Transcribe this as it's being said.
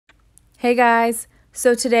Hey guys,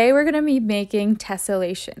 so today we're going to be making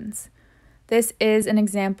tessellations. This is an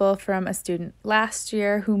example from a student last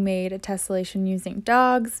year who made a tessellation using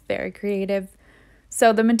dogs, very creative.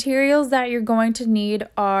 So the materials that you're going to need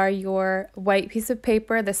are your white piece of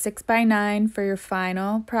paper, the 6x9 for your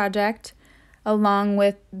final project, along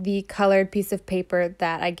with the colored piece of paper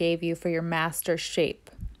that I gave you for your master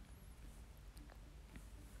shape.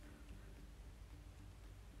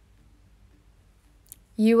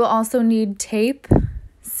 You will also need tape,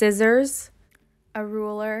 scissors, a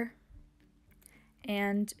ruler,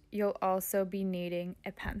 and you'll also be needing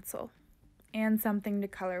a pencil and something to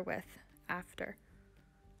color with after.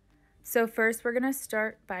 So first we're going to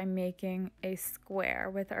start by making a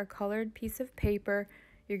square with our colored piece of paper.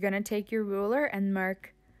 You're going to take your ruler and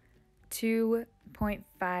mark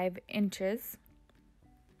 2.5 inches,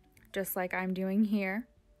 just like I'm doing here.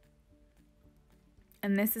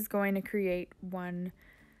 And this is going to create one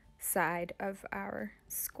side of our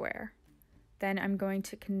square. Then I'm going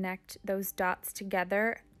to connect those dots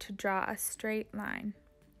together to draw a straight line.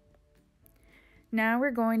 Now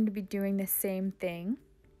we're going to be doing the same thing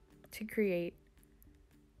to create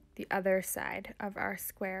the other side of our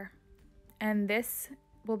square. And this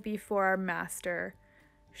will be for our master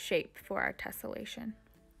shape for our tessellation.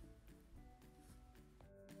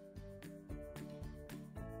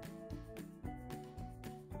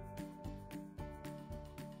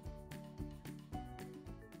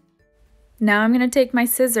 Now I'm going to take my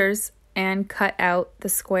scissors and cut out the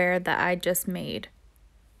square that I just made.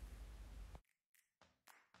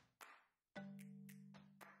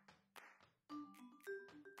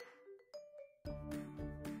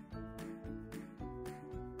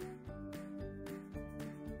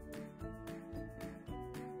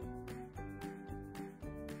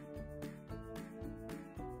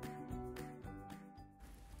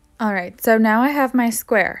 Alright, so now I have my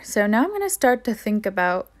square. So now I'm going to start to think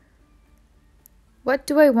about, what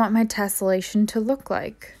do I want my tessellation to look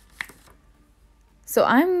like? So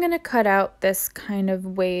I'm going to cut out this kind of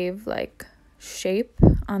wave-like shape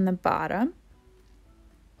on the bottom.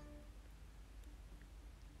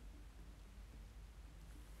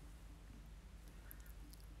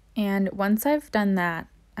 And once I've done that,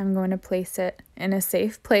 I'm going to place it in a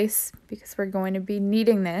safe place because we're going to be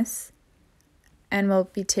needing this, and we'll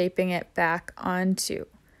be taping it back onto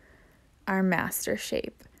our master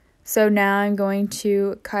shape. So now I'm going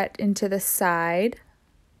to cut into the side.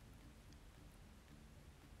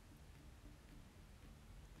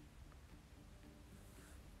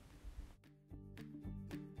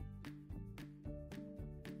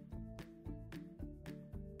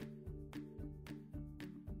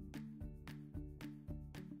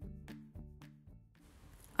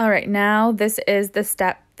 All right, now this is the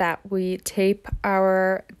step that we tape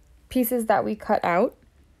our pieces that we cut out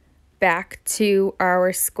back to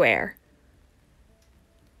our square.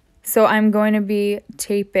 So I'm going to be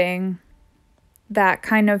taping that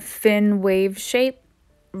kind of thin wave shape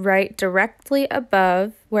right directly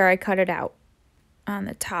above where I cut it out on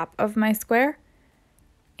the top of my square.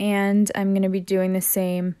 And I'm going to be doing the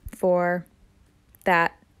same for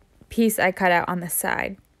that piece I cut out on the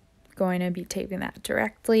side. Going to be taping that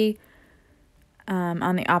directly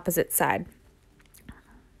on the opposite side.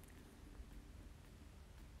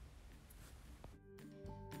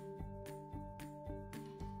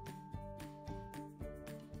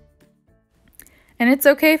 And it's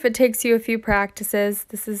okay if it takes you a few practices.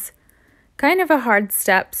 This is kind of a hard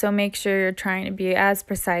step, so make sure you're trying to be as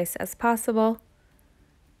precise as possible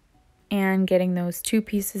and getting those two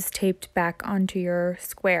pieces taped back onto your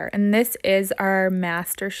square. And this is our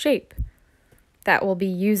master shape that we'll be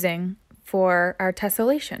using for our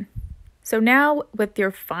tessellation. So now with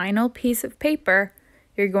your final piece of paper,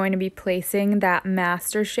 you're going to be placing that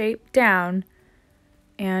master shape down,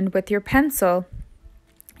 and with your pencil,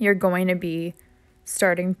 you're going to be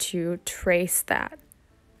starting to trace that.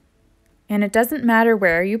 And it doesn't matter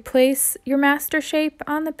where you place your master shape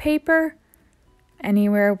on the paper,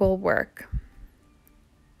 anywhere will work.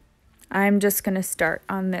 I'm just going to start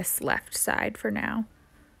on this left side for now.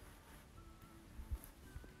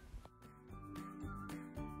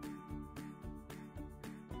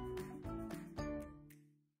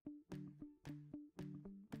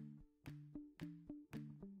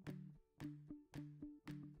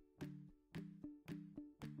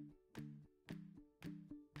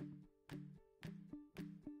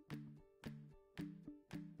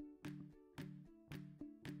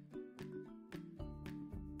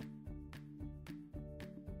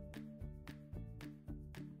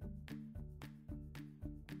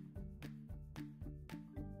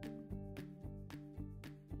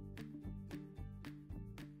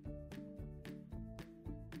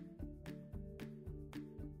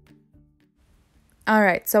 All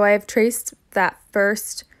right, so I have traced that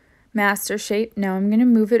first master shape. Now I'm going to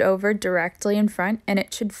move it over directly in front, and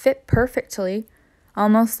it should fit perfectly,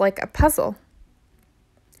 almost like a puzzle.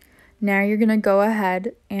 Now you're going to go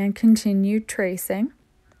ahead and continue tracing,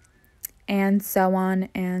 and so on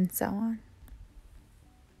and so on.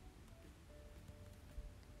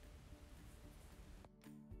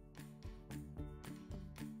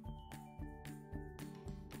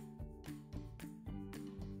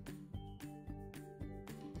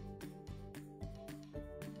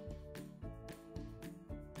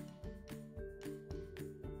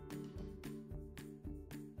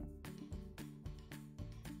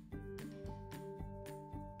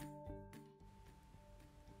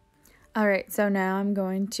 All right, so now I'm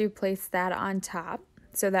going to place that on top.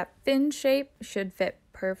 So that fin shape should fit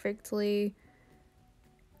perfectly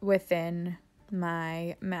within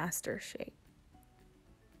my master shape.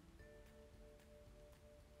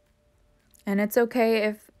 And it's okay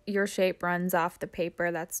if your shape runs off the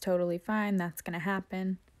paper, that's totally fine, that's going to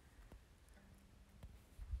happen.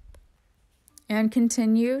 And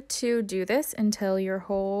continue to do this until your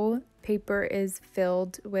whole paper is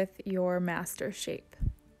filled with your master shape.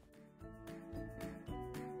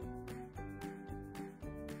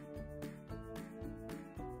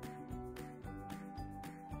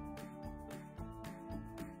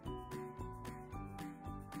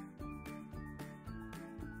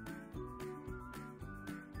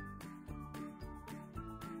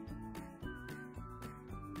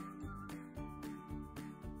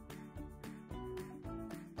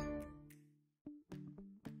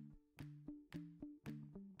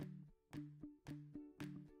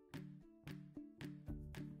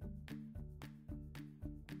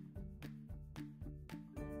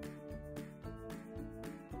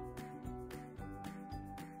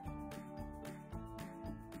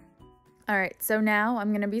 All right, so now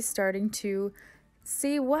I'm going to be starting to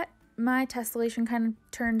see what my tessellation kind of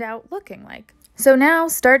turned out looking like. So now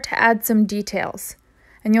start to add some details,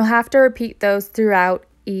 and you'll have to repeat those throughout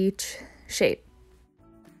each shape.